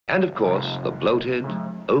And of course, the bloated,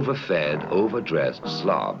 overfed, overdressed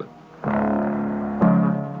slob.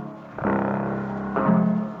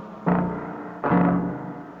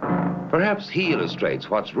 Perhaps he illustrates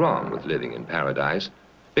what's wrong with living in paradise,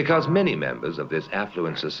 because many members of this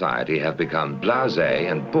affluent society have become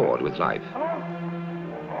blasé and bored with life.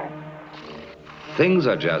 Things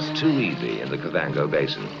are just too easy in the Kavango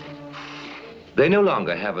Basin. They no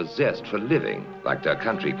longer have a zest for living like their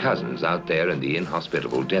country cousins out there in the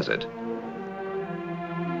inhospitable desert.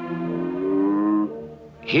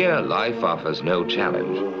 Here, life offers no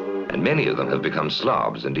challenge, and many of them have become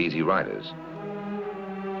slobs and easy riders.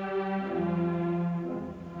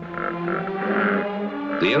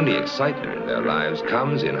 The only excitement in their lives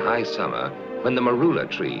comes in high summer when the marula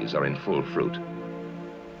trees are in full fruit.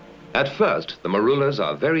 At first, the marulas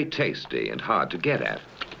are very tasty and hard to get at.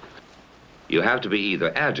 You have to be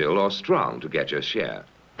either agile or strong to get your share.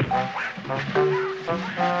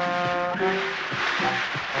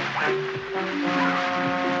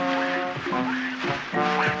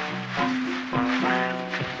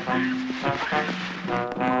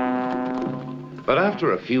 But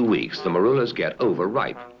after a few weeks, the marulas get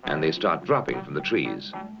overripe and they start dropping from the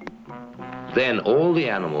trees. Then all the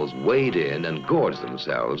animals wade in and gorge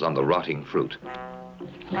themselves on the rotting fruit.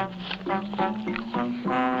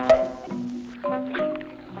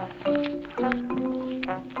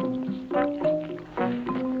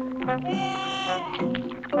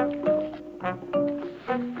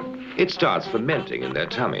 It starts fermenting in their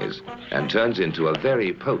tummies and turns into a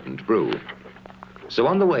very potent brew. So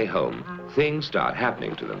on the way home, things start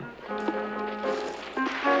happening to them.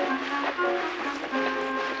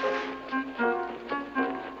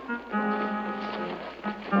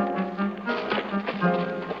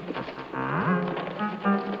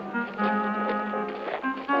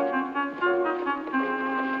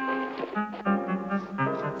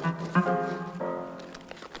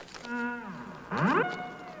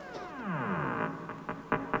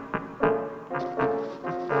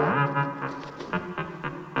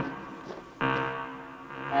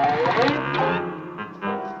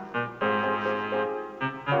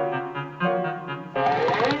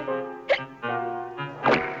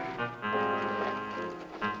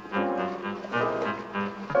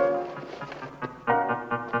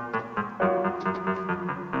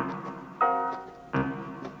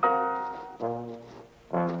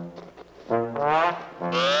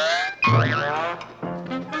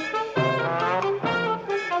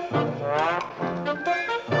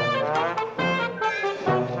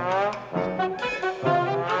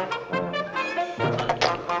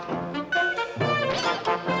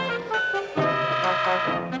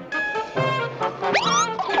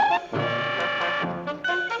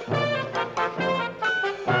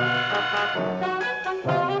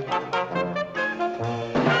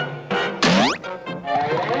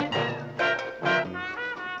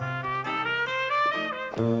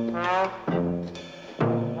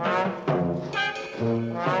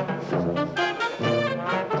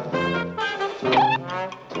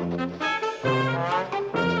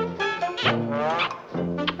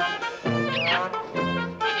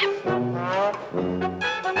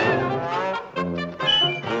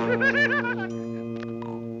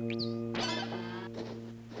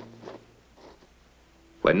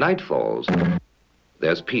 When night falls,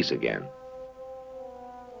 there's peace again.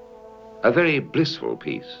 A very blissful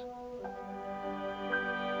peace.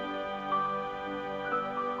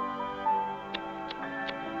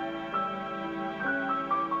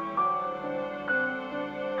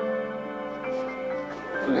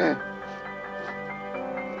 Okay.